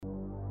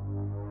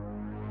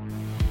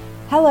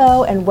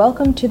Hello and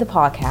welcome to the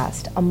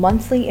podcast, a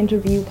monthly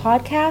interview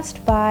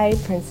podcast by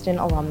Princeton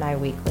Alumni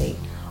Weekly.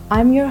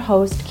 I'm your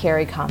host,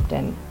 Carrie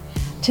Compton.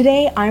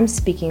 Today I'm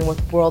speaking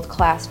with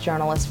world-class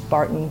journalist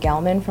Barton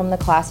Gellman from the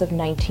class of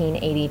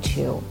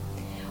 1982.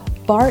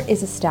 Bart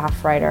is a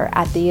staff writer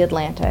at The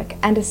Atlantic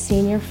and a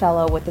senior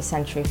fellow with the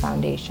Century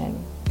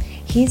Foundation.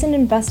 He's an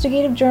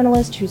investigative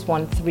journalist who's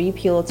won 3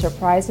 Pulitzer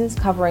Prizes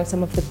covering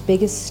some of the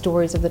biggest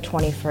stories of the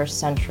 21st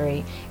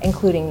century,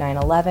 including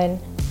 9/11,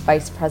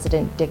 Vice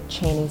President Dick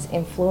Cheney's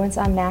influence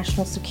on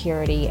national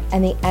security,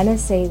 and the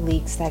NSA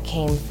leaks that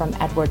came from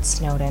Edward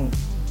Snowden.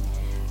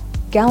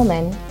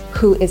 Gellman,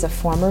 who is a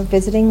former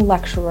visiting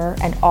lecturer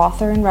and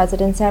author in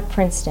residence at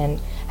Princeton,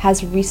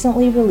 has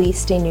recently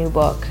released a new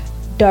book,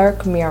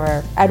 Dark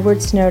Mirror: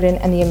 Edward Snowden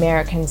and the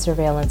American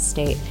Surveillance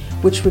State,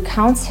 which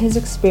recounts his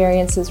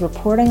experiences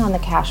reporting on the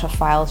cache of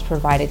files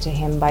provided to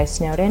him by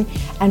Snowden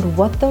and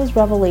what those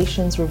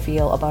revelations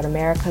reveal about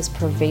America's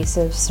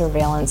pervasive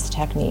surveillance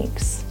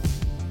techniques.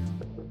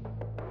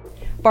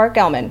 Bart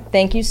Gellman,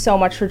 thank you so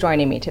much for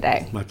joining me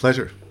today. My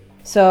pleasure.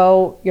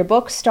 So your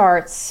book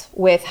starts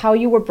with how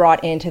you were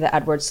brought into the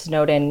Edward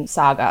Snowden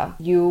saga.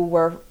 You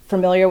were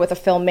familiar with a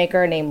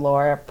filmmaker named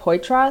Laura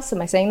Poitras,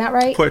 am I saying that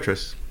right?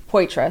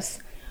 Poitras,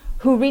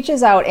 who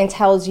reaches out and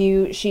tells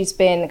you she's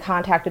been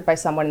contacted by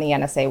someone in the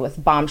NSA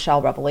with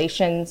bombshell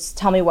revelations.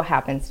 Tell me what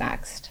happens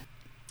next.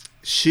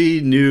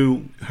 She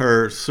knew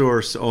her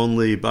source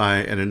only by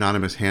an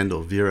anonymous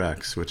handle,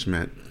 Virax, which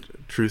meant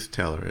truth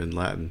teller in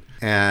Latin.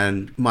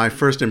 And my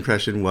first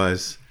impression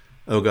was,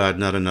 oh God,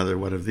 not another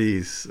one of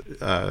these.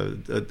 A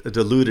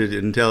diluted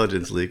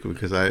intelligence leak,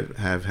 because I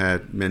have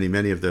had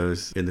many of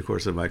those in the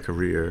course of my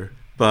career.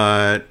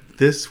 But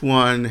this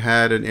one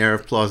had an air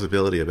of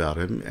plausibility about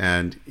him,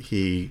 and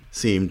he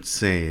seemed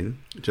sane,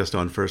 just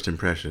on first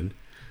impression.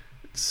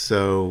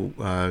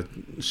 So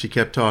she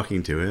kept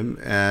talking to him,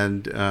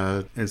 and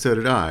so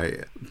did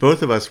I.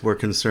 Both of us were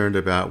concerned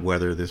about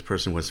whether this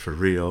person was for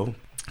real,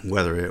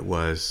 whether it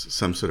was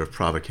some sort of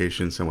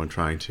provocation, someone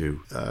trying to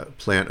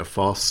plant a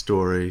false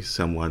story,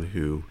 someone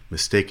who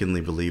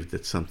mistakenly believed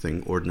that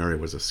something ordinary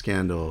was a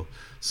scandal,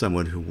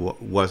 someone who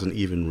wasn't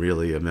even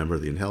really a member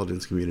of the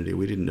intelligence community.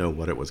 We didn't know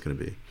what it was going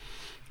to be.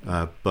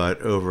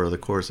 But over the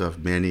course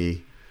of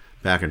many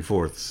back and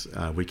forths,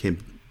 we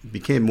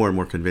became more and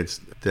more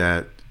convinced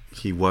that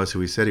he was who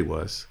he said he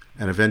was.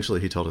 And eventually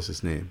he told us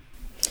his name.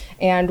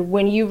 And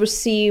when you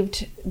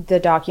received the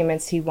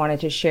documents he wanted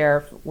to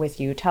share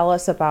with you, tell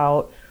us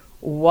about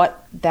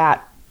what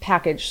that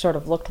package sort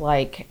of looked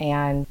like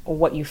and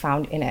what you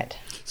found in it.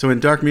 So in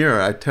Dark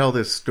Mirror, I tell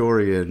this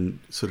story in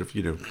sort of,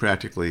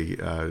 practically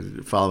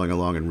following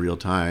along in real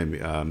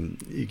time.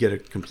 You get a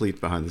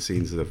complete behind the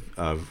scenes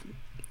of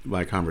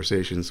my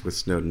conversations with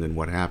Snowden and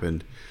what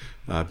happened,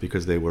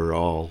 because they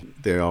all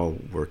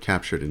were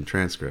captured in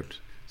transcript.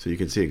 So you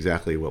can see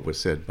exactly what was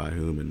said by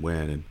whom and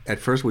when. And at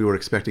first we were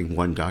expecting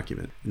one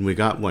document, and we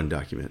got one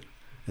document.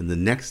 And the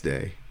next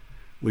day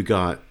we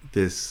got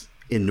this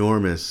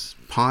enormous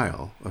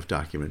pile of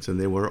documents,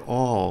 and they were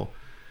all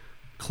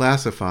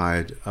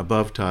classified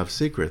above top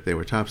secret. They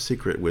were top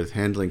secret with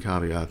handling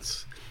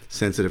caveats,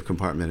 sensitive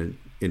compartmented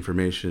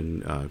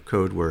information,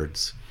 code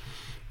words,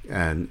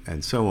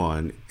 and so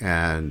on.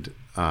 And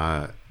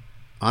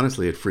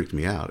honestly, it freaked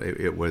me out.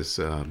 It was,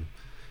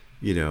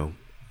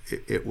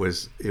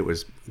 it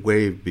was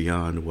way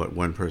beyond what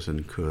one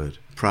person could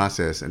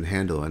process and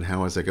handle. And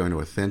how was I going to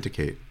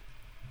authenticate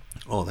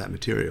all that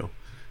material?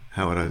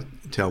 How would I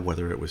tell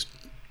whether it was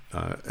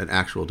an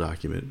actual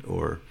document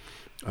or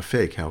a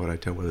fake? How would I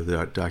tell whether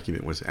that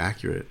document was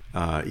accurate,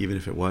 even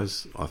if it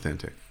was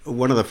authentic?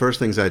 One of the first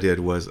things I did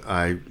was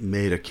I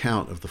made a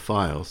count of the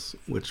files,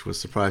 which was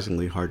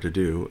surprisingly hard to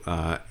do,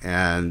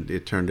 and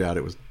it turned out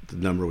the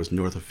number was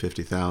north of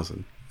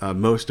 50,000.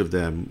 Most of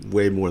them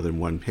way more than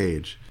one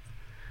page.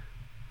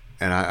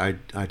 And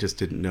I just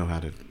didn't know how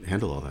to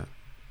handle all that.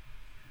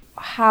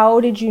 How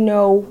did you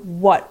know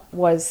what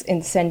was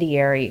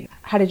incendiary?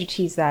 How did you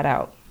tease that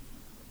out?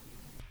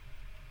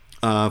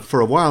 For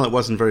a while, it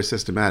wasn't very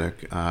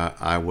systematic.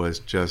 I was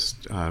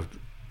just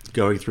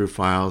going through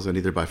files, and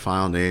either by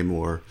file name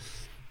or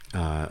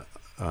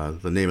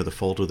the name of the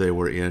folder they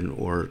were in,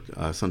 or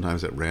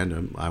sometimes at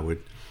random, I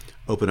would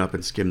open up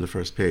and skim the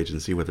first page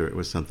and see whether it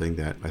was something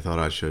that I thought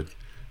I should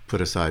put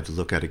aside to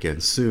look at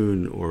again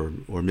soon,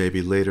 or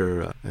maybe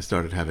later. I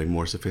started having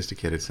more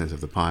sophisticated sense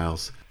of the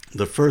piles.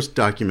 The first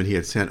document he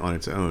had sent on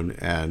its own,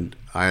 and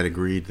I had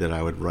agreed that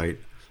I would write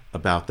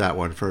about that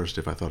one first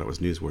if I thought it was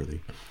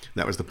newsworthy.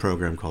 That was the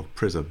program called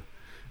PRISM,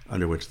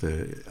 under which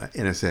the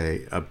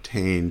NSA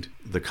obtained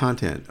the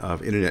content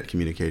of internet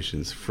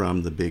communications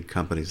from the big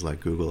companies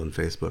like Google and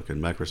Facebook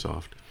and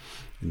Microsoft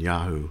and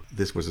Yahoo.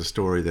 This was a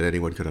story that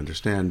anyone could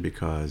understand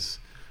because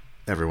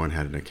everyone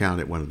had an account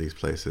at one of these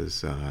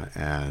places,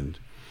 and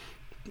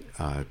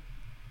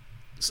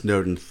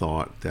Snowden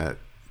thought that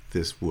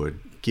this would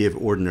give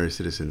ordinary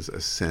citizens a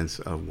sense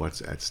of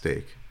what's at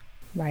stake.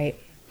 Right.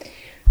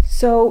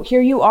 So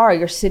here you are,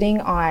 you're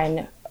sitting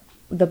on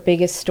the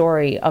biggest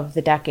story of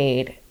the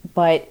decade.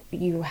 but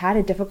you had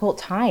a difficult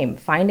time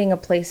finding a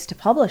place to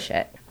publish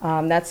it.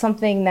 That's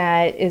something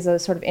that is a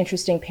sort of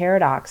interesting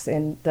paradox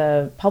in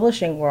the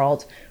publishing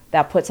world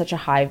that puts such a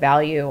high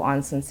value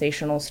on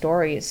sensational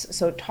stories.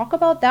 So talk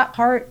about that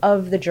part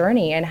of the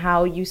journey and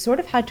how you sort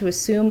of had to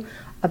assume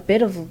a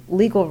bit of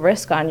legal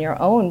risk on your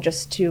own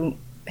just to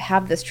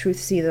have this truth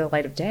see the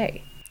light of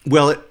day.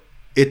 Well,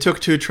 it took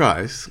 2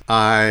 tries.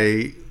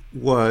 I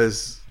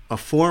was a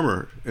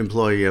former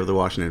employee of the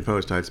Washington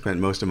Post. I'd spent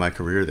most of my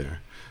career there.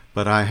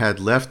 But I had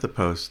left the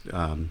Post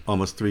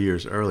almost 3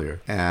 years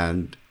earlier,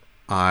 and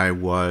I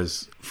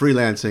was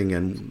freelancing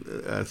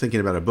and thinking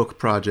about a book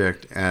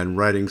project and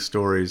writing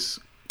stories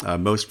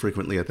most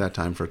frequently at that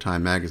time for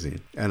Time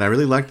magazine. And I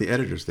really liked the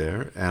editors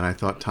there, and I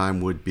thought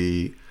Time would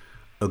be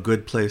a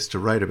good place to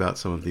write about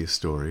some of these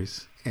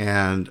stories.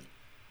 And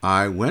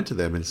I went to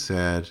them and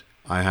said,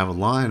 I have a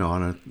line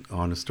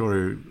on a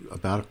story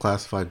about a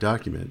classified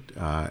document,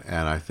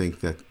 and I think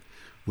that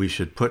we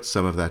should put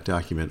some of that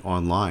document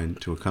online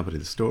to accompany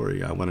the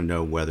story. I want to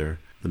know whether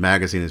the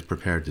magazine is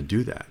prepared to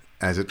do that.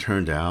 As it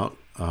turned out,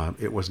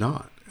 it was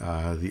not.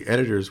 The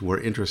editors were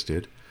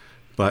interested,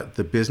 but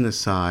the business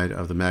side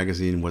of the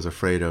magazine was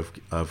afraid of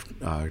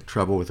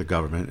trouble with the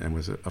government and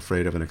was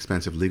afraid of an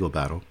expensive legal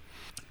battle.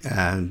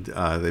 And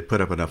they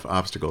put up enough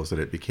obstacles that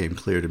it became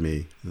clear to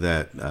me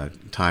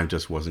that Time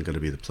just wasn't going to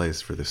be the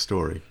place for this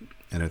story.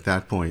 And at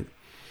that point,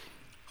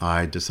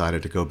 I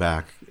decided to go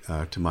back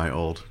to my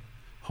old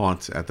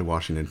haunts at the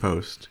Washington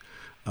Post,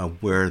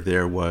 where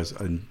there was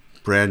a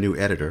brand new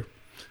editor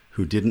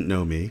who didn't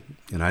know me,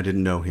 and I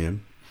didn't know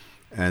him.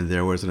 And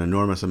there was an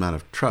enormous amount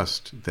of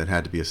trust that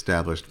had to be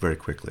established very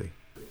quickly.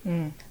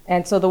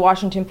 And so the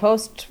Washington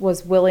Post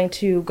was willing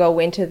to go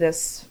into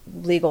this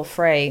legal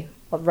fray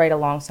right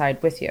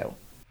alongside with you.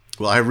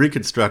 Well, I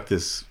reconstruct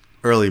this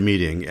early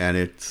meeting, and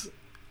it's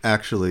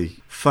actually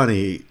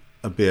funny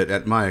a bit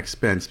at my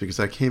expense because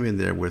I came in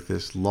there with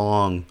this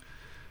long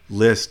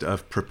list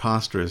of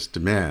preposterous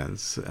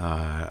demands.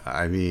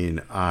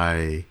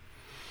 I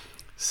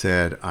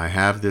said, I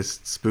have this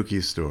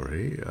spooky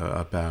story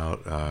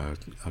about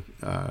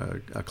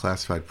a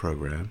classified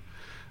program,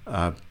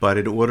 but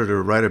in order to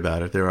write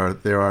about it, there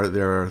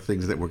are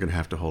things that we're going to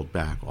have to hold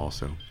back.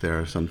 Also, there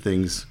are some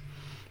things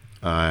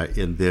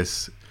in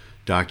this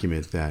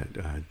document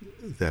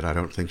that I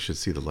don't think should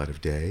see the light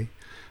of day,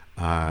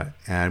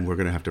 and we're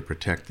going to have to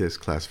protect this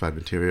classified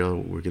material.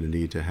 We're going to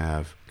need to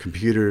have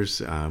computers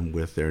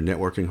with their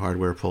networking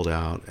hardware pulled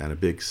out, and a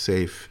big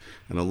safe,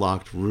 and a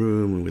locked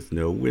room with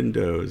no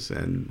windows,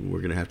 and we're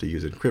going to have to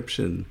use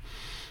encryption.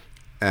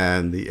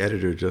 And the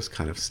editor just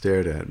kind of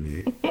stared at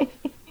me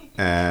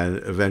and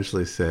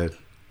eventually said,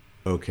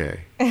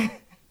 okay.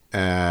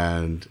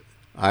 And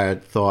I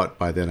had thought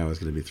by then I was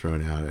going to be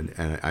thrown out,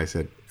 and I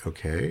said,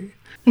 okay.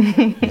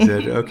 He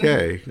said,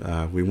 okay,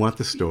 we want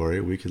the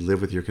story. We can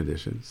live with your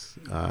conditions.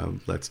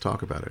 Let's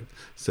talk about it.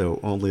 So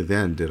only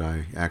then did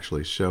I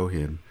actually show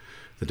him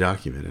the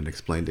document and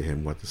explain to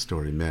him what the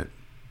story meant,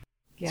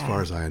 as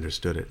far as I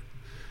understood it.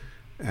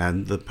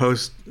 And the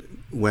Post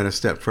went a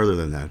step further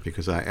than that,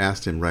 because I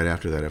asked him right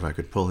after that if I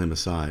could pull him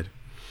aside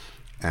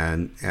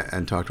and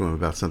talk to him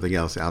about something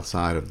else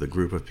outside of the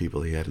group of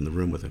people he had in the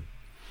room with him.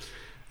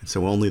 And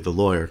so only the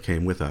lawyer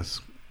came with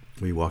us.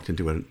 We walked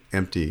into an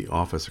empty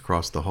office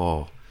across the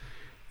hall,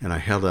 and I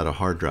held out a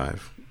hard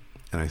drive,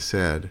 and I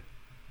said,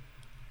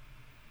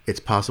 it's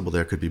possible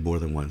there could be more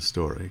than one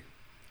story,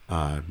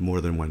 more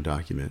than one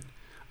document.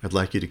 I'd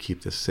like you to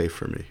keep this safe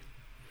for me.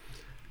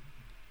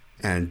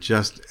 And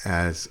just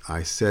as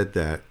I said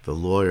that, the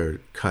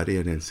lawyer cut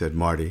in and said,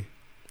 Marty,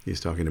 he's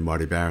talking to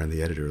Marty Barron,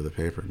 the editor of the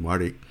paper,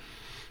 Marty,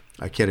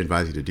 I can't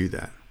advise you to do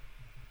that.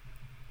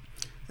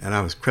 And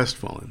I was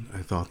crestfallen.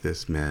 I thought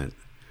this meant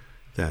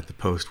that the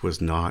Post was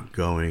not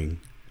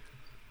going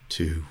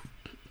to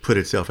put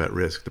itself at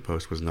risk. The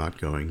Post was not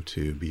going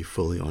to be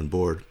fully on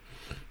board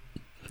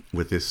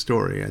with this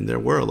story. And there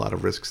were a lot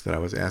of risks that I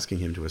was asking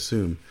him to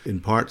assume,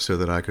 in part so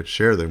that I could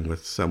share them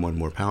with someone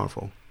more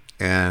powerful.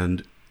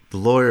 And the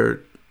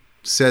lawyer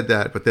said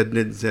that, but then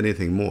didn't say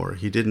anything more.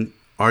 He didn't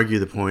argue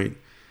the point.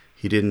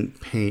 He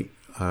didn't paint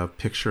a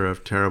picture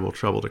of terrible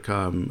trouble to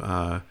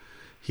come.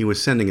 He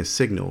was sending a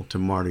signal to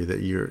Marty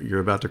that you're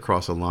about to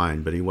cross a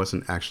line, but he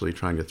wasn't actually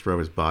trying to throw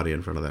his body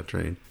in front of that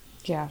train.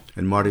 Yeah.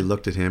 And Marty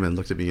looked at him and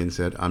looked at me and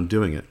said, I'm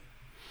doing it.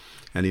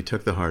 And he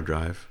took the hard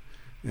drive,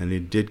 and he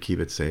did keep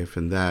it safe,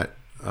 and that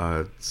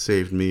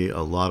saved me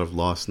a lot of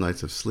lost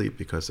nights of sleep,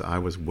 because I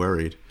was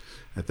worried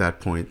at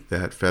that point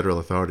that federal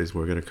authorities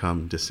were going to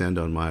come descend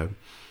on my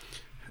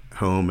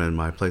home and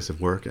my place of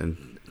work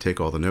and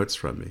take all the notes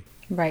from me.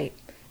 Right.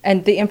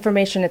 And the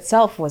information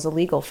itself was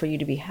illegal for you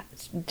to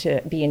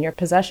be in your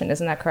possession.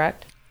 Isn't that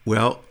correct?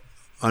 Well,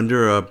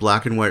 under a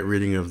black and white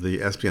reading of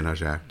the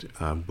Espionage Act,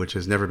 which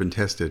has never been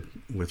tested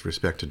with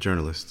respect to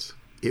journalists,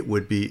 it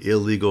would be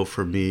illegal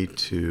for me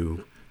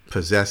to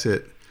possess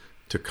it,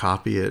 to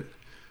copy it,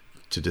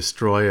 to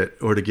destroy it,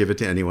 or to give it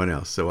to anyone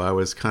else. So I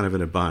was kind of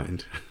in a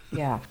bind.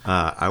 Yeah.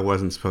 I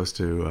wasn't supposed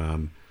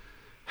to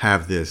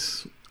have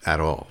this at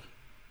all.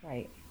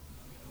 Right.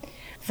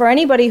 For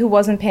anybody who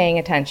wasn't paying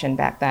attention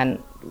back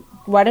then,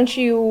 why don't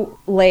you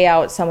lay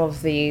out some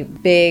of the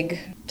big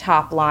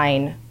top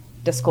line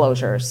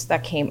disclosures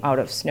that came out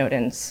of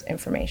Snowden's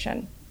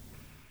information?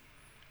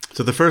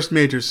 So the first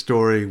major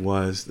story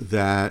was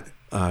that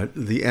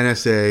the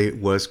NSA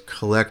was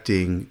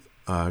collecting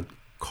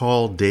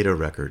call data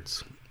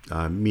records,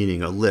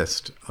 meaning a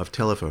list of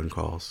telephone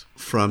calls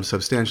from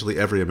substantially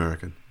every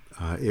American.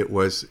 It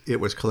was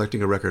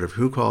collecting a record of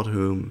who called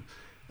whom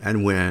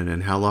and when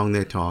and how long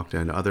they talked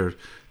and other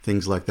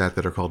things like that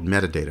that are called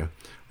metadata,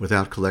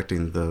 without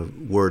collecting the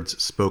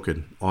words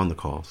spoken on the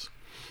calls.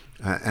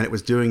 And it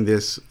was doing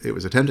this, it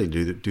was attempting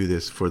to do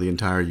this for the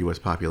entire U.S.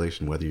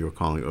 population, whether you were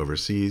calling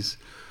overseas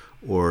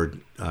or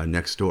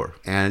next door.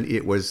 And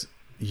it was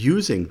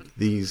using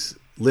these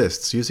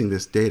lists, using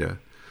this data,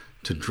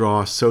 to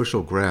draw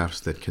social graphs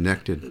that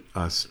connected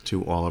us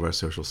to all of our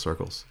social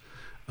circles.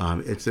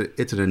 It's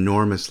an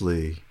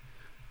enormously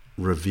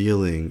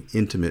revealing,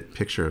 intimate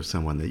picture of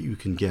someone that you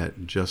can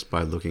get just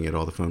by looking at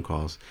all the phone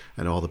calls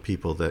and all the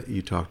people that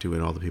you talk to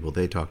and all the people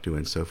they talk to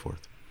and so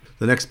forth.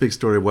 The next big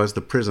story was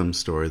the PRISM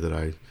story that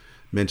I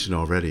mentioned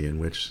already, in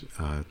which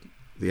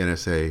the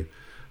NSA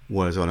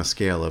was on a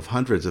scale of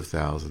hundreds of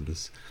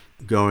thousands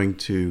going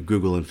to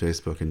Google and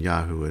Facebook and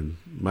Yahoo and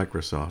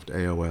Microsoft,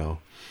 AOL,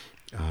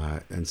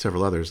 and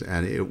several others,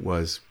 and it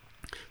was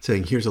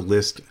saying, here's a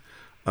list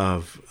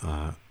of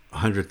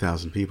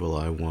 100,000 people.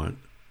 I want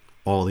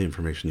all the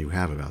information you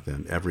have about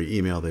them, every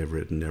email they've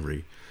written,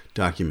 every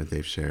document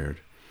they've shared,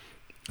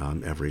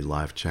 every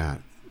live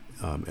chat,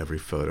 every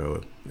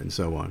photo, and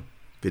so on,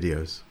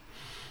 videos.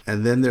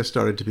 And then there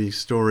started to be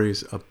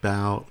stories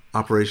about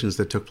operations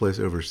that took place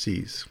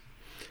overseas.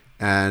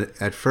 And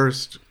at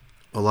first,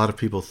 a lot of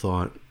people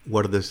thought,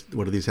 what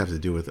do these have to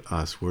do with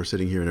us? We're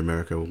sitting here in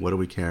America. What do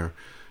we care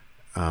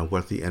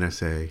what the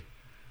NSA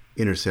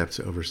intercepts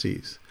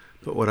overseas?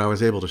 But what I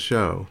was able to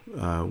show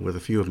with a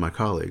few of my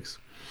colleagues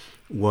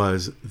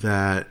was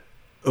that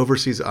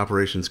overseas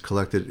operations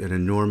collected an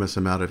enormous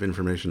amount of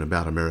information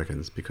about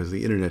Americans, because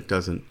the internet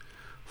doesn't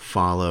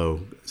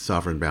follow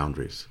sovereign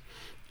boundaries.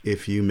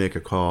 If you make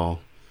a call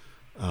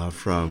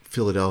from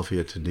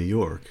Philadelphia to New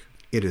York,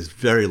 it is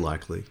very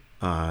likely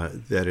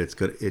that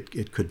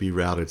it could be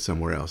routed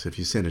somewhere else. If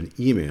you send an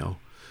email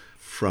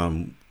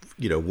from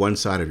one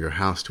side of your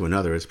house to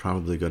another, it's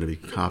probably going to be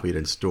copied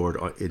and stored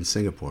in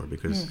Singapore,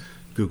 because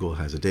Google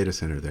has a data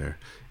center there,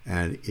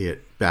 and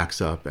it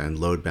backs up and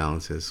load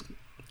balances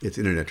its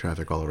internet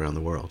traffic all around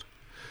the world.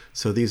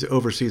 So these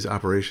overseas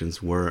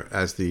operations were,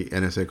 as the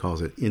NSA calls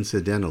it,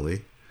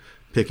 incidentally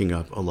picking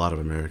up a lot of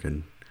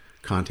American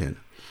content.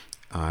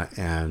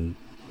 And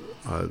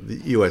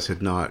the U.S.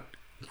 had not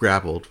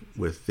grappled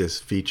with this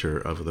feature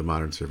of the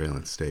modern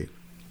surveillance state.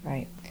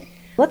 Right.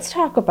 Let's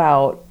talk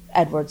about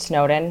Edward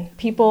Snowden.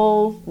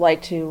 People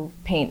like to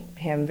paint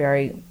him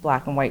very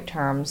black and white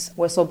terms: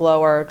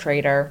 whistleblower,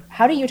 traitor.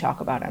 How do you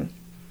talk about him?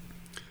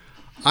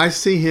 I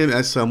see him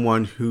as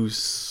someone who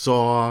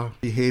saw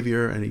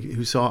behavior and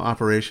who saw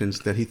operations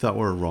that he thought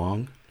were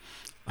wrong,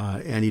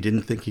 and he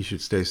didn't think he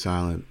should stay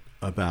silent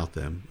about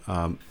them.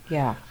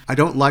 I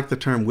don't like the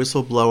term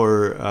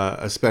whistleblower,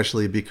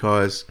 especially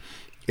because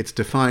it's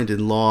defined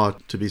in law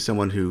to be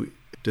someone who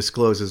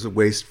discloses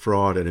waste,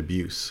 fraud, and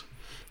abuse.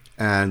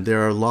 And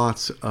there are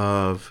lots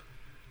of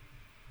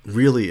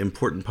really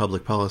important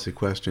public policy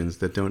questions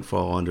that don't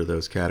fall under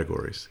those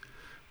categories.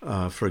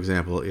 For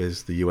example,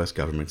 is the U.S.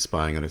 government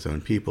spying on its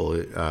own people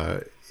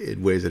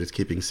in ways that it's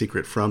keeping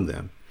secret from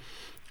them?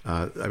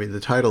 The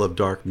title of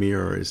Dark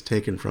Mirror is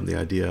taken from the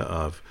idea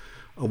of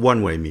a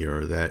one-way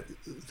mirror,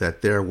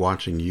 that they're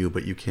watching you,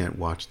 but you can't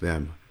watch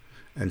them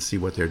and see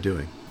what they're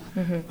doing.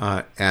 Mm-hmm.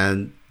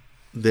 And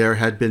there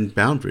had been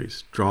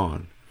boundaries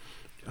drawn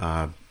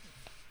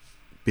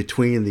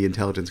between the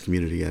intelligence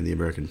community and the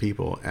American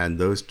people, and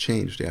those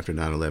changed after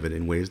 9/11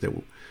 in ways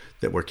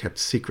that were kept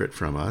secret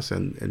from us,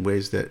 and in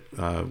ways that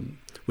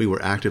we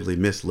were actively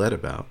misled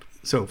about.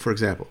 So, for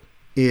example,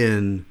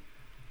 in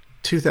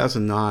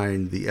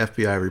 2009, the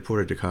FBI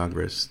reported to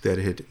Congress that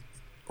it had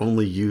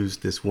only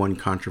used this one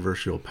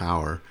controversial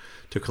power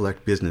to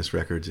collect business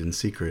records in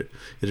secret.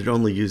 It had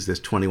only used this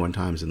 21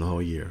 times in the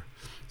whole year.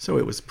 So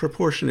it was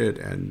proportionate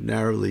and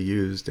narrowly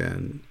used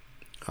and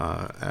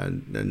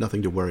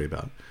nothing to worry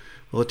about.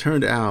 Well, it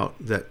turned out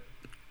that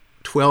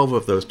 12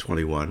 of those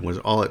 21 was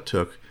all it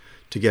took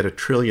to get 1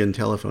 trillion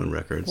telephone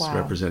records. Wow.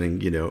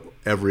 Representing,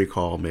 every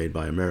call made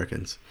by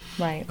Americans.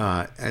 Right.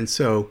 And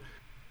so,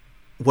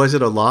 was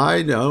it a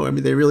lie? No.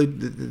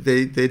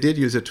 They did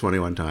use it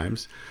 21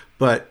 times,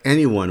 but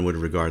anyone would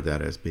regard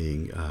that as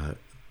being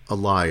a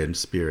lie in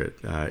spirit.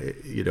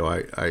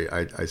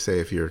 I say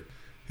if your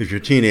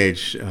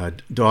teenage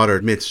daughter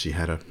admits she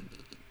had a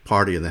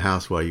party in the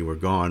house while you were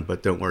gone,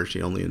 but don't worry,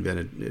 she only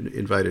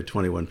invited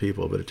 21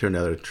 people, but it turned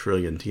out 1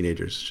 trillion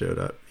teenagers showed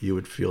up, you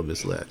would feel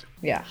misled.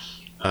 Yeah.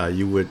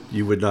 You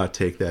would not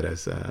take that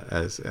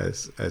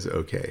as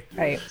okay.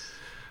 Right.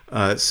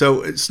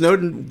 So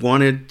Snowden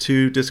wanted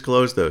to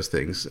disclose those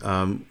things.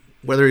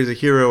 Whether he's a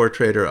hero or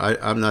traitor,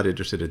 I'm not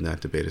interested in that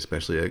debate,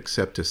 especially,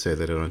 except to say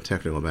that on a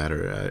technical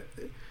matter,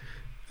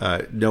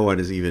 no one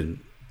has even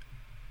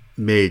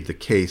made the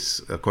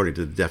case, according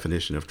to the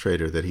definition of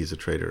traitor, that he's a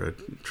traitor.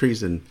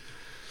 Treason,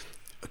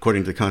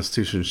 according to the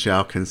Constitution,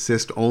 shall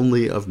consist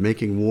only of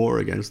making war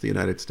against the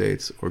United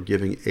States or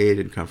giving aid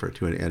and comfort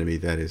to an enemy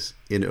that is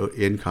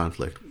in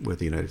conflict with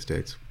the United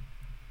States.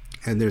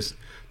 And there's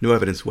no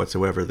evidence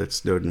whatsoever that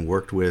Snowden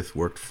worked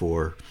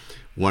for,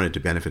 wanted to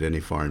benefit any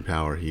foreign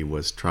power. He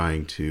was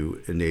trying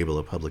to enable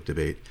a public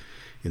debate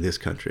in this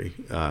country.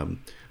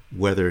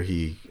 Whether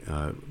he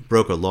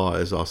broke a law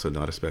is also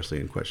not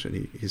especially in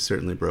question. He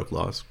certainly broke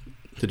laws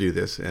to do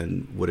this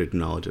and would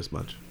acknowledge as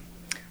much.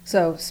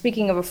 So,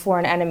 speaking of a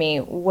foreign enemy,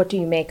 what do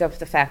you make of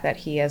the fact that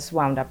he has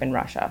wound up in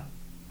Russia?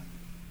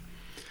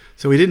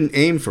 So he didn't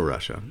aim for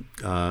Russia.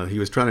 He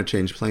was trying to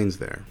change planes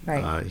there.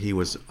 Right. He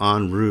was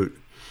en route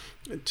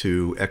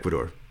to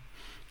Ecuador.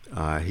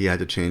 He had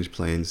to change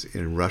planes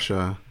in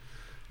Russia,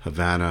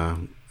 Havana,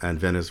 and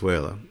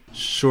Venezuela.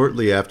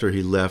 Shortly after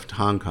he left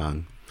Hong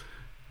Kong,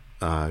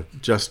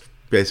 just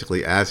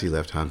basically as he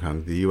left Hong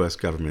Kong, the U.S.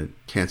 government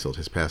canceled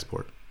his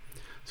passport.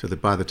 So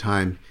that by the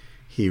time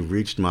he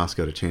reached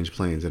Moscow to change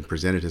planes and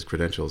presented his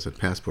credentials at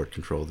passport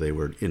control, they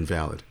were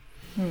invalid.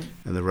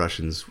 And the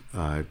Russians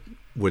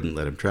wouldn't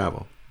let him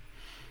travel.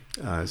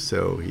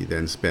 So he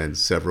then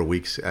spends several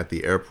weeks at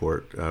the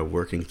airport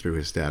working through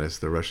his status.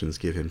 The Russians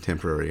give him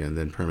temporary and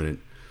then permanent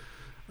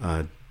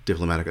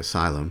diplomatic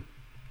asylum.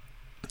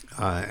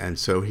 And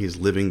so he's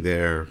living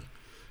there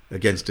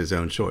against his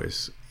own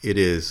choice. It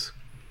is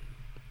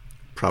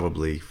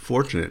probably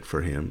fortunate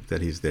for him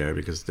that he's there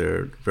because there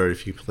are very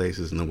few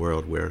places in the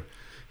world where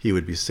he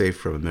would be safe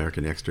from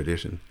American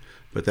extradition.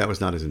 But that was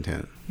not his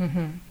intent.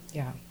 Mm-hmm.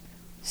 Yeah.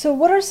 So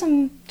what are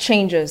some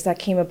changes that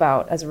came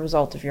about as a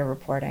result of your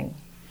reporting?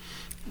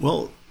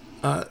 Well,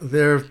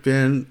 there have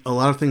been a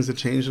lot of things that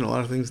changed and a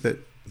lot of things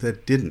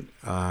that didn't.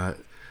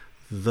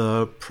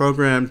 The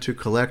program to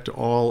collect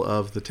all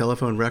of the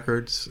telephone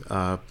records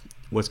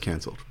was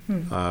canceled.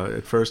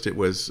 At first, it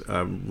was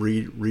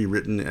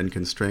rewritten and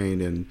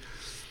constrained, and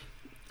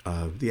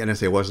the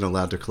NSA wasn't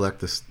allowed to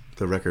collect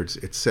the records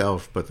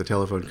itself, but the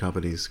telephone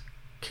companies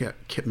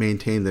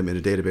maintained them in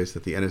a database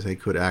that the NSA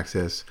could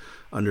access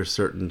under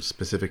certain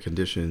specific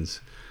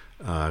conditions.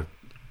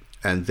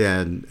 And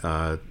then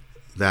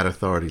that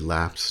authority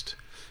lapsed,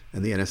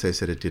 and the NSA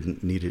said it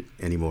didn't need it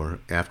anymore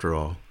after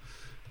all.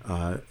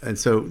 And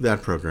so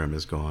that program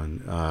is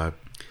gone.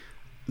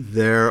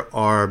 There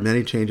are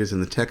many changes in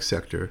the tech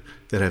sector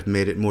that have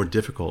made it more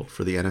difficult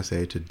for the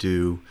NSA to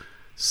do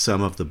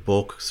some of the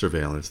bulk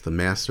surveillance, the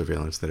mass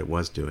surveillance that it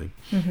was doing.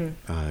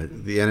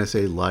 Mm-hmm. The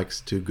NSA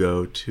likes to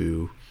go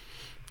to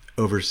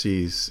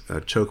overseas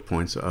choke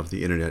points of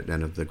the internet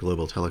and of the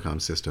global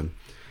telecom system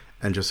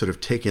and just sort of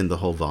take in the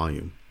whole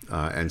volume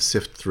and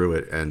sift through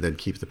it and then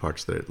keep the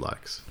parts that it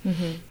likes.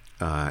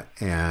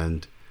 Mm-hmm.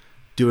 And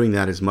doing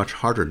that is much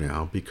harder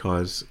now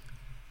because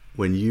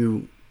when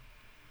you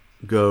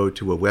go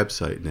to a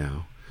website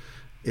now,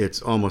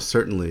 it's almost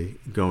certainly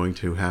going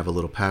to have a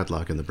little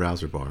padlock in the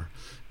browser bar,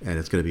 and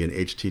it's going to be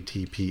an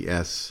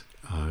HTTPS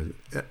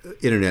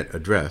internet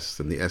address,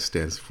 and the S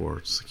stands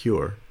for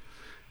secure.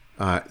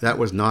 That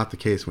was not the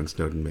case when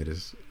Snowden made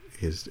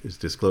his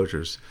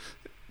disclosures.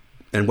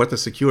 And what the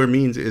secure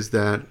means is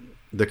that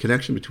the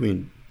connection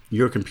between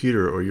your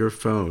computer or your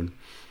phone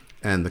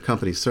and the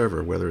company's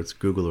server, whether it's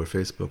Google or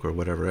Facebook or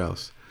whatever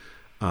else,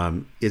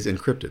 is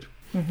encrypted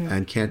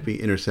and can't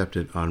be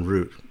intercepted en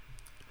route.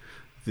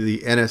 The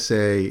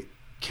NSA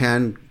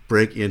can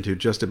break into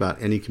just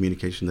about any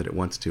communication that it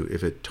wants to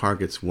if it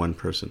targets one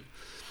person.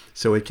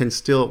 So it can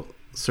still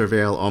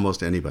surveil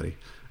almost anybody,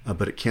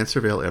 but it can't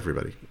surveil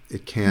everybody.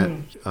 It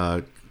can't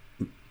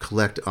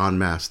collect en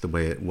masse the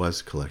way it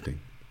was collecting.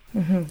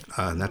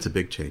 And that's a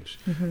big change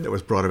that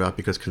was brought about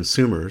because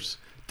consumers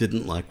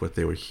didn't like what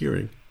they were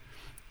hearing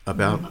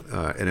about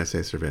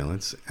NSA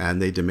surveillance,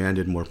 and they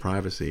demanded more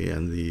privacy,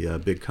 and the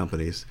big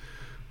companies,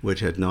 which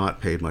had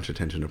not paid much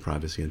attention to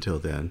privacy until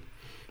then,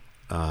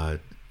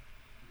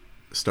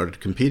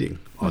 started competing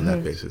on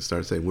that basis,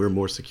 started saying we're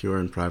more secure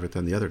and private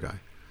than the other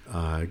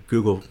guy.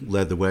 Google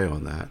led the way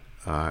on that,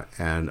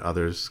 and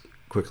others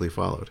quickly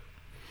followed.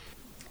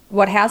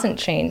 What hasn't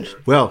changed?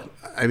 Well,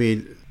 I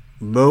mean,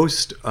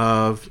 most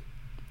of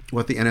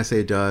what the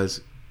NSA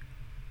does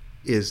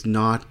is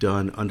not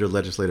done under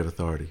legislative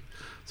authority.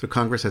 So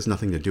Congress has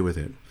nothing to do with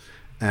it.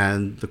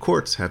 And the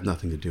courts have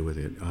nothing to do with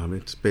it.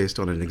 It's based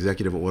on an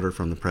executive order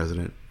from the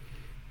president.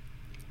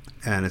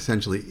 And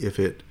essentially, if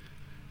it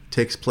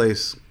takes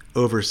place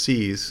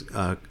overseas,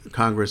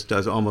 Congress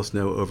does almost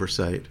no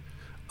oversight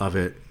of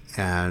it,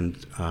 and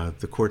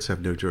the courts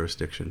have no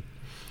jurisdiction.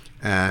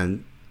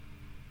 And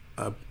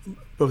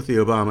both the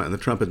Obama and the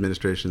Trump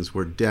administrations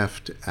were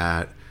deft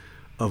at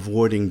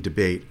avoiding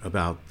debate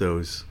about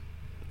those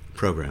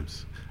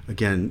programs.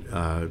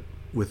 Again,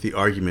 with the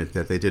argument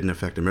that they didn't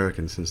affect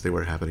Americans since they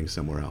were happening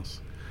somewhere else.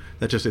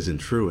 That just isn't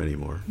true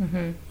anymore.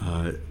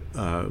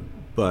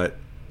 But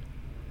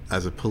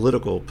as a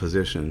political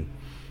position,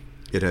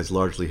 it has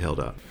largely held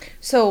up.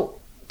 So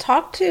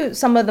talk to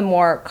some of the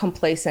more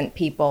complacent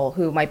people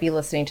who might be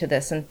listening to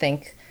this and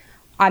think,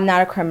 I'm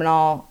not a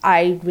criminal.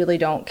 I really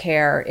don't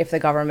care if the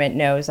government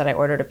knows that I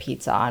ordered a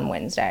pizza on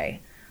Wednesday.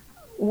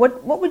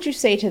 What would you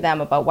say to them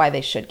about why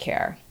they should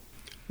care?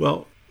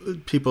 Well,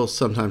 people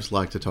sometimes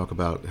like to talk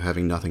about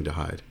having nothing to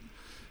hide.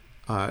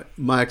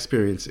 My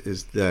experience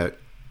is that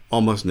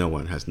almost no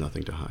one has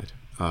nothing to hide.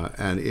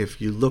 And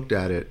if you looked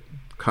at it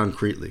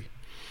concretely,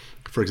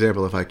 for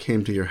example, if I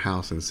came to your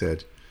house and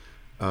said,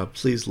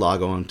 please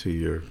log on to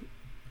your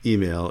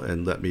email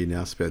and let me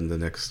now spend the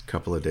next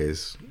couple of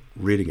days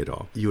reading it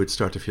all, you would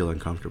start to feel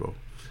uncomfortable.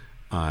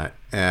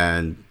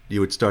 And you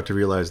would start to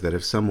realize that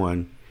if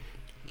someone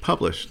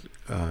published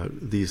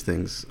these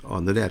things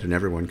on the net and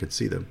everyone could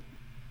see them,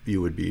 you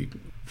would be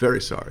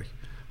very sorry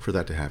for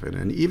that to happen.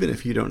 And even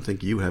if you don't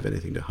think you have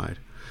anything to hide,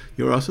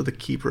 you're also the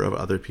keeper of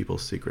other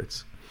people's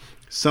secrets.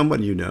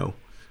 Someone you know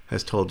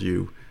has told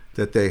you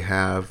that they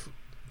have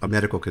a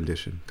medical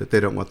condition that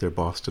they don't want their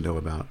boss to know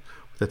about,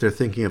 that they're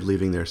thinking of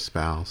leaving their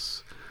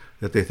spouse,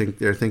 that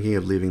they're thinking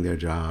of leaving their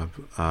job,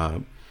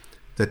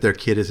 that their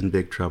kid is in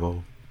big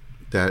trouble,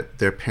 that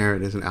their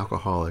parent is an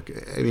alcoholic.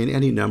 I mean,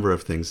 any number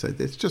of things.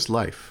 It's just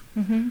life.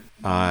 Mm-hmm.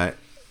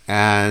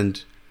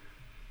 And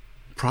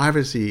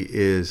privacy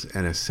is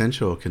an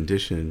essential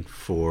condition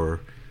for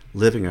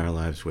living our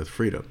lives with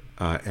freedom.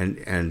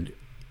 And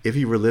if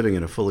you were living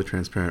in a fully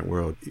transparent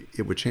world,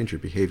 it would change your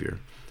behavior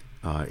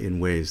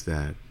in ways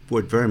that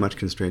would very much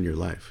constrain your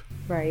life.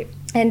 Right.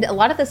 And a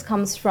lot of this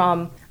comes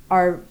from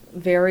our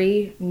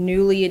very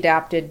newly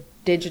adapted,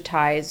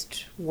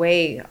 digitized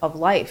way of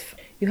life.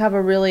 You have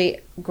a really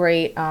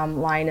great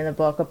line in the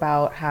book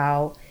about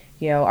how,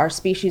 our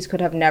species could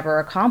have never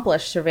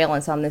accomplished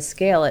surveillance on this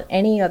scale at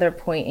any other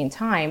point in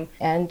time,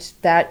 and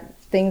that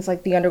things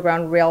like the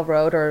Underground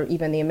Railroad or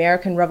even the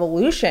American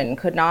Revolution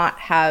could not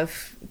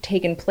have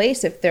taken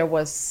place if there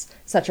was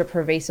such a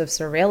pervasive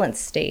surveillance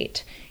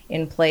state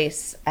in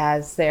place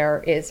as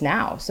there is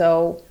now.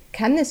 So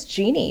can this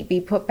genie be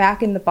put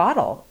back in the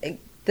bottle?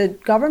 The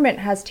government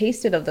has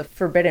tasted of the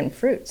forbidden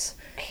fruits.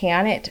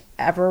 Can it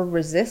ever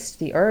resist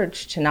the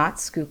urge to not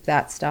scoop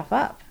that stuff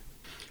up?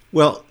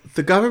 Well,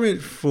 the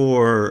government,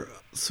 for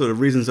sort of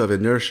reasons of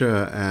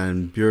inertia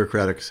and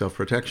bureaucratic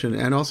self-protection,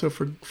 and also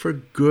for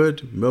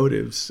good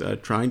motives,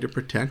 trying to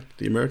protect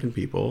the American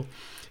people,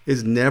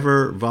 is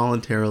never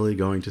voluntarily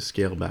going to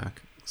scale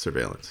back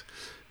surveillance.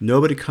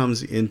 Nobody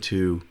comes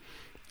into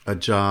a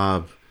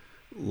job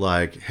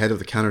like head of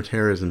the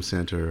Counterterrorism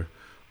Center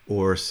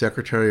or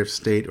Secretary of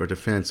State or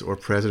Defense or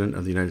President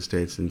of the United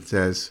States and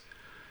says,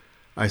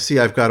 I see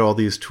I've got all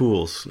these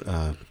tools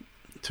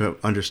to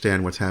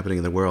understand what's happening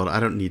in the world. I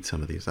don't need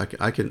some of these.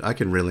 I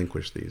can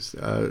relinquish these.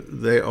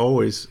 They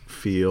always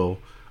feel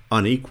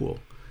unequal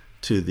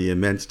to the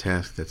immense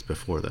task that's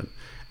before them.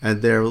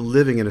 And they're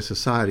living in a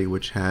society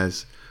which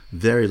has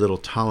very little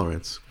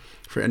tolerance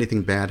for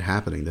anything bad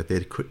happening that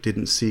they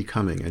didn't see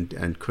coming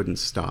and couldn't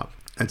stop.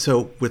 And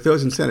so with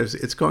those incentives,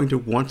 it's going to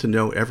want to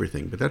know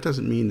everything, but that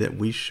doesn't mean that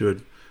we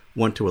should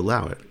want to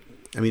allow it.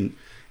 I mean,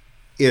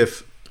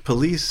 if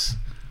police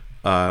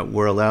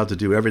were allowed to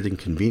do everything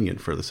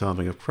convenient for the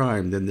solving of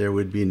crime, then there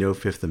would be no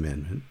Fifth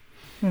Amendment.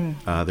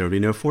 There would be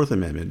no Fourth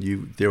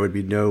Amendment. There would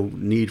be no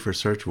need for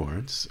search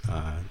warrants.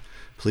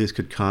 Police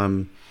could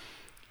come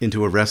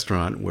into a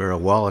restaurant where a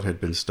wallet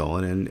had been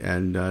stolen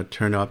and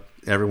turn up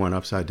everyone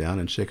upside down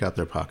and shake out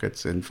their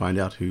pockets and find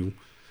out who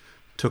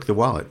took the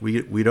wallet.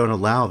 We don't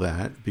allow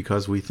that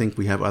because we think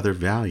we have other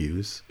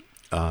values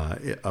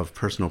of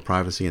personal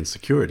privacy and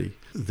security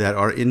that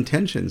are in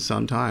tension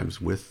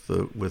sometimes with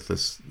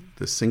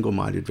the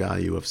single-minded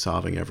value of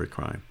solving every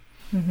crime.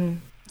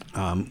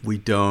 Mm-hmm. We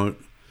don't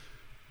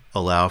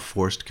allow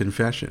forced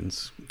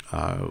confessions.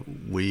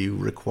 We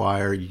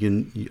require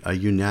a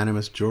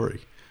unanimous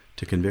jury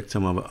to convict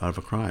someone of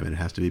a crime, and it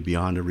has to be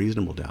beyond a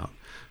reasonable doubt,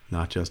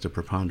 not just a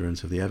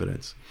preponderance of the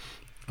evidence.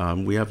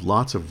 We have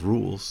lots of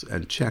rules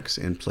and checks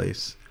in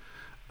place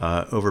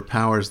over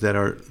powers that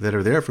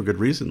are there for good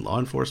reason. Law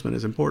enforcement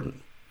is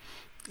important.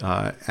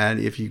 And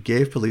if you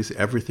gave police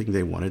everything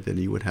they wanted, then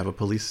you would have a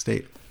police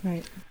state.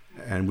 Right.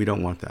 And we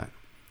don't want that.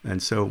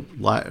 And so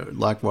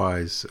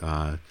likewise,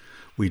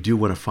 we do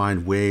want to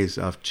find ways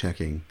of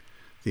checking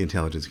the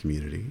intelligence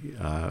community,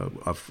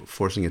 of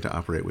forcing it to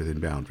operate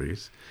within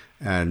boundaries.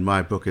 And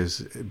my book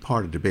is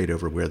part of debate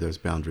over where those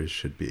boundaries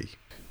should be.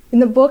 In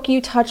the book,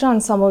 you touch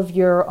on some of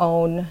your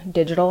own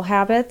digital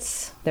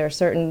habits. There are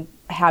certain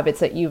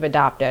habits that you've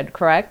adopted,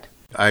 correct?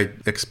 I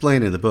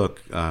explain in the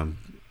book,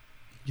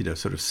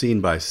 sort of scene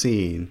by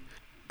scene,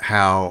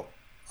 how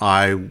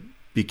I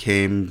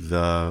became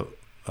the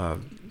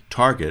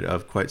target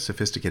of quite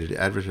sophisticated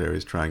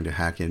adversaries trying to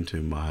hack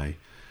into my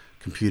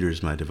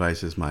computers, my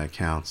devices, my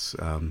accounts.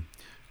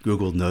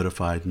 Google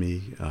notified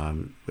me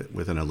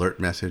with an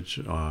alert message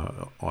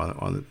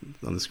on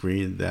the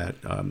screen that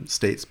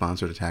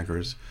state-sponsored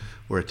attackers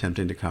were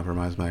attempting to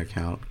compromise my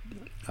account.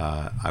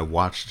 I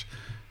watched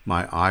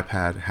my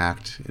iPad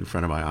hacked in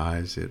front of my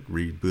eyes. It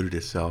rebooted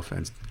itself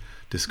and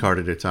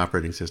discarded its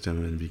operating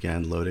system and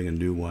began loading a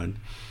new one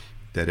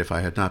that if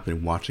I had not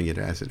been watching it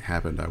as it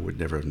happened, I would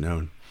never have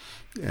known.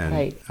 And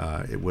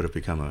right. It would have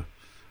become a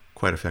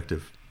quite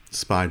effective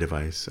spy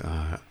device.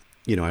 I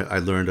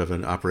learned of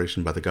an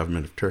operation by the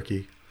government of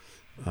Turkey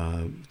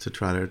to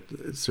try to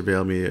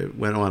surveil me. It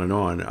went on and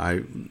on.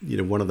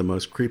 One of the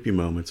most creepy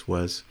moments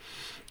was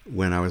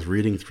when I was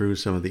reading through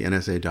some of the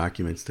NSA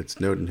documents that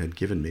Snowden had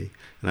given me,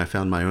 and I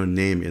found my own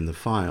name in the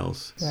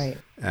files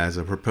as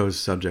a proposed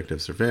subject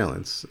of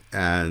surveillance.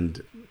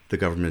 And the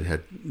government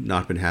had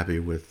not been happy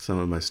with some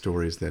of my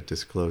stories that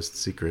disclosed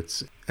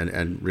secrets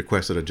and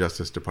requested a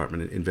Justice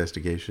Department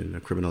investigation,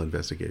 a criminal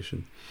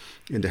investigation,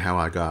 into how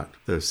I got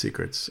those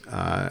secrets.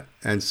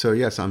 And so,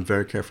 yes, I'm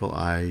very careful.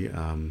 I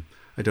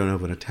don't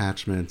open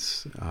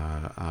attachments.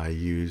 I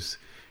use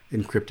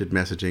encrypted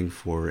messaging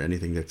for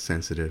anything that's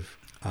sensitive.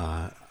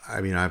 I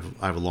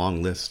have a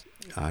long list.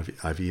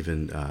 I've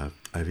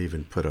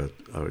even put a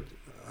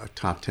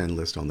top 10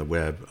 list on the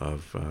web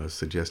of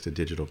suggested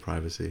digital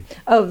privacy.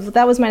 Oh,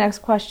 that was my next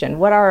question.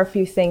 What are a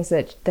few things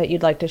that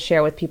you'd like to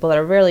share with people that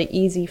are really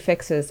easy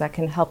fixes that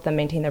can help them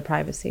maintain their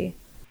privacy?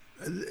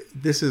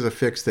 This is a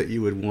fix that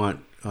you would want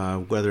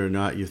whether or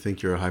not you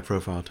think you're a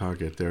high-profile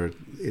target.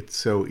 It's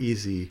so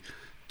easy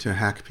to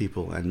hack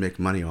people and make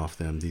money off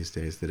them these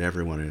days that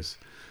everyone is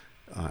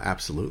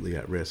absolutely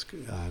at risk.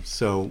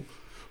 So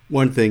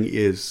one thing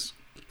is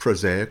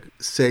prosaic.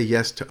 Say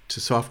yes to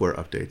software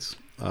updates.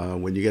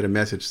 When you get a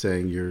message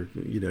saying you're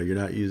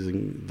not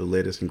using the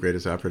latest and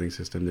greatest operating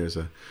system, there's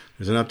an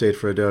update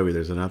for Adobe,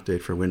 there's an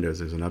update for Windows,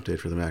 there's an update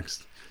for the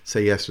Macs.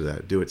 Say yes to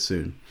that. Do it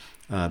soon,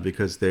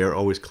 because they are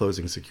always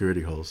closing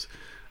security holes,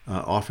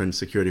 often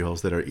security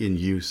holes that are in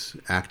use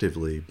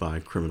actively by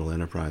criminal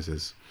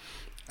enterprises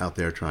out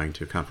there trying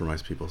to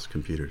compromise people's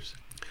computers.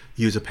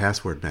 Use a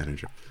password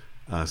manager,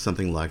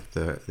 something like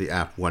the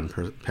app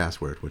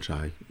 1Password, which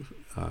I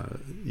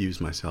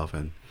use myself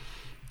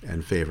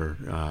and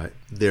favor.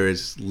 There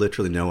is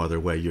literally no other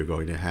way you're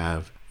going to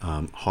have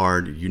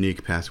hard,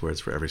 unique passwords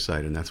for every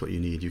site, and that's what you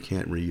need. You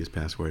can't reuse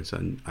passwords,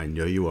 and I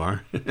know you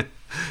are.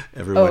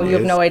 Everyone you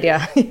have no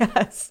idea.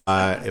 Yes.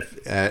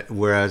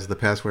 Whereas the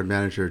password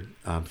manager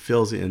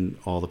fills in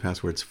all the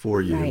passwords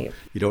for you. Right.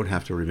 You don't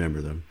have to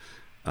remember them,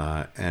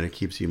 and it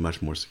keeps you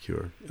much more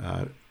secure.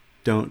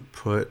 Don't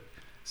put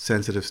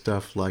sensitive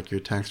stuff like your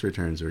tax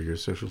returns or your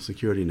social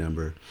security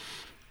number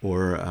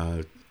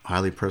or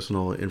highly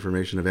personal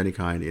information of any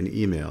kind in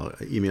email.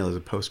 Email is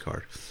a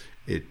postcard.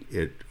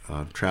 It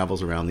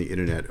travels around the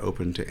internet,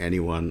 open to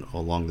anyone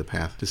along the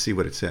path to see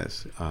what it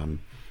says.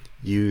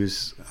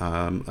 Use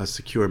a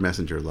secure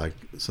messenger like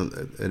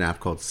an app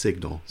called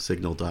Signal,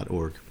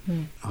 signal.org,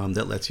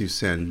 that lets you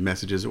send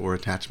messages or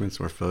attachments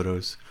or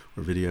photos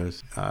or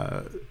videos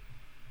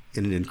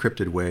in an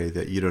encrypted way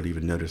that you don't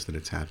even notice that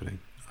it's happening.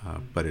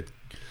 But it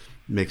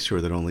makes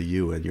sure that only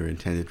you and your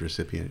intended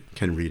recipient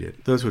can read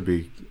it. Those would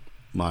be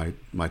my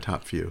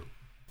top few.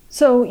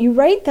 So you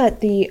write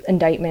that the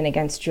indictment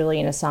against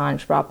Julian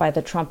Assange brought by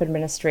the Trump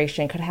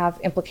administration could have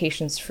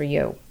implications for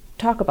you.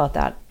 Talk about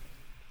that.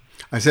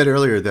 I said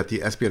earlier that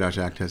the Espionage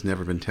Act has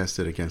never been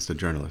tested against a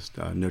journalist.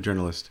 No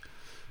journalist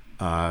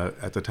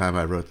at the time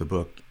I wrote the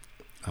book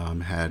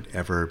had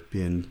ever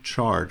been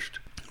charged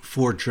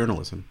for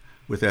journalism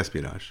with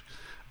espionage.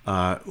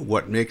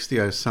 What makes the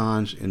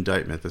Assange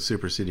indictment, the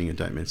superseding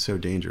indictment, so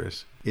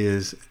dangerous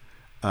is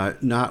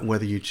not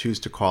whether you choose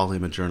to call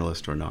him a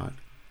journalist or not.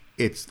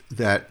 It's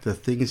that the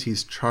things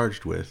he's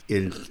charged with,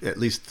 in at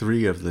least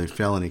 3 of the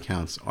felony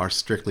counts, are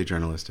strictly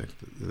journalistic.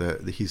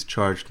 He's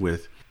charged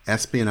with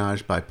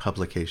espionage by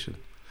publication,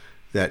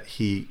 that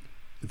he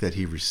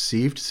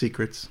received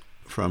secrets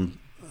from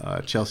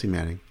Chelsea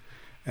Manning,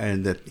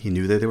 and that he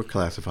knew that they were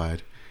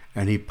classified,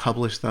 and he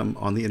published them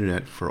on the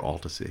internet for all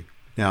to see.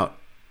 Now,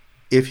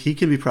 if he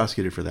can be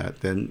prosecuted for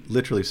that, then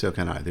literally so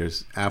can I.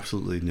 There's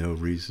absolutely no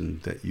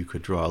reason that you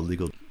could draw a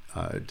legal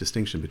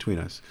distinction between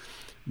us.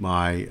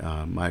 My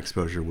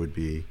exposure would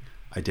be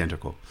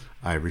identical.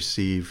 I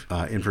receive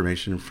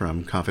information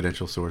from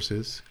confidential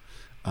sources,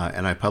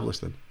 and I publish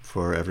them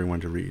for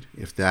everyone to read.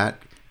 If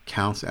that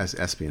counts as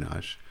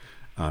espionage,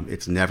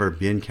 it's never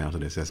been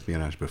counted as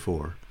espionage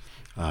before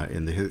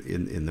in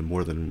the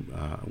more than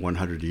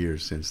 100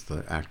 years since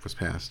the act was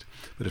passed.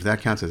 But if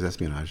that counts as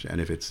espionage,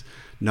 and if it's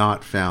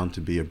not found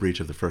to be a breach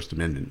of the First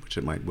Amendment, which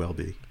it might well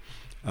be,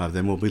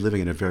 then we'll be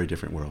living in a very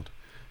different world,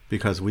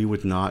 because we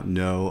would not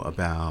know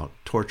about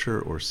torture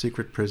or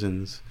secret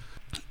prisons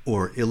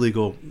or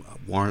illegal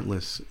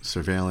warrantless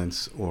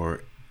surveillance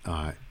or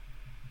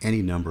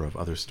any number of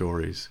other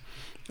stories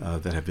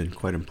that have been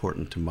quite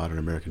important to modern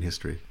American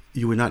history.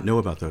 You would not know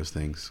about those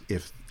things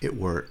if it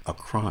were a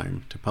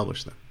crime to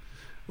publish them.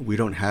 We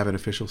don't have an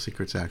Official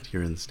Secrets Act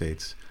here in the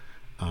States.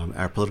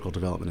 Our political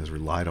development has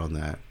relied on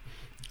that.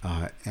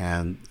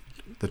 And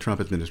the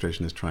Trump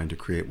administration is trying to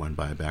create one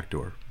by a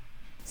backdoor.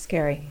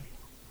 Scary.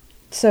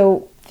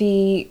 So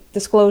the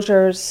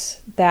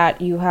disclosures that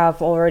you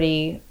have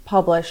already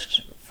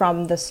published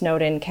from the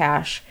Snowden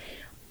cache,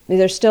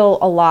 there's still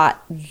a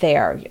lot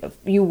there.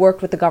 You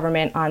worked with the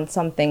government on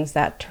some things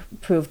that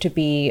proved to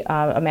be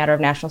a matter of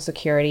national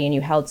security, and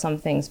you held some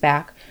things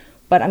back.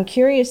 But I'm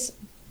curious,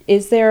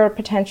 is there a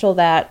potential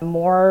that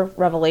more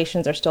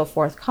revelations are still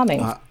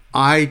forthcoming?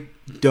 I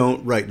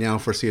don't right now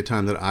foresee a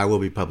time that I will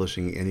be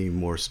publishing any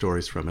more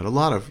stories from it. A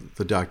lot of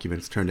the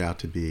documents turned out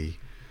to be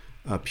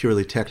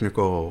purely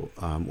technical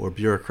or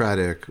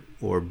bureaucratic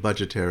or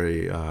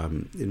budgetary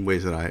in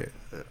ways that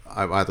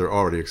I've either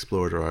already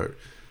explored or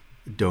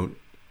don't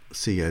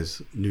see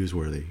as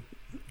newsworthy.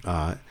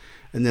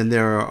 And then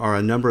there are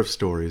a number of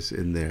stories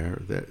in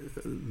there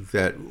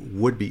that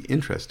would be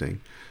interesting,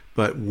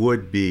 but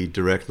would be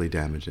directly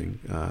damaging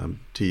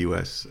to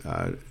U.S.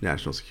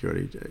 National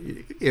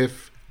security.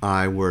 If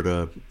I were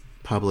to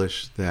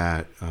publish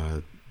that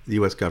the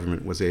U.S.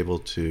 government was able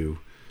to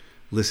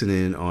listen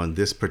in on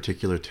this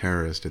particular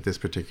terrorist at this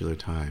particular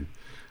time,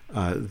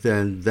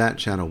 then that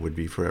channel would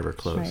be forever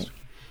closed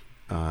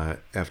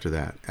after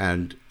that.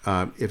 And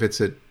if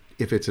it's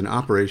an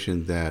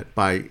operation that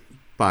by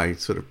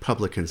sort of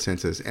public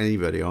consensus,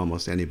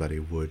 almost anybody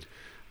would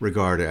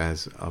regard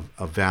as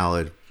a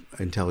valid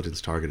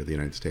intelligence target of the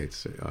United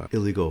States,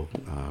 illegal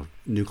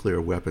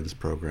nuclear weapons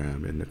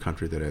program in a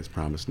country that has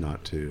promised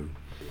not to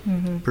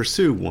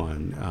pursue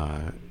one,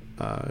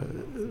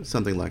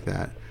 something like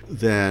that,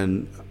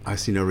 then I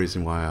see no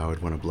reason why I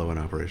would want to blow an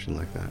operation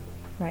like that.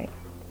 Right.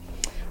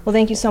 Well,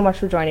 thank you so much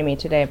for joining me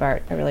today,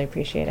 Bart. I really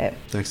appreciate it.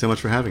 Thanks so much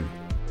for having me.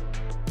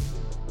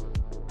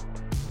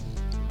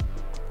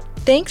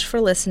 Thanks for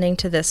listening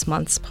to this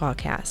month's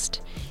podcast.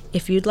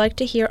 If you'd like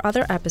to hear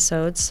other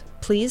episodes,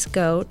 please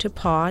go to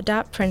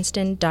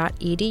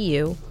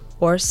paw.princeton.edu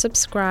or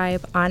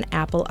subscribe on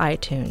Apple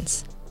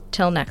iTunes.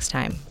 Till next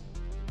time.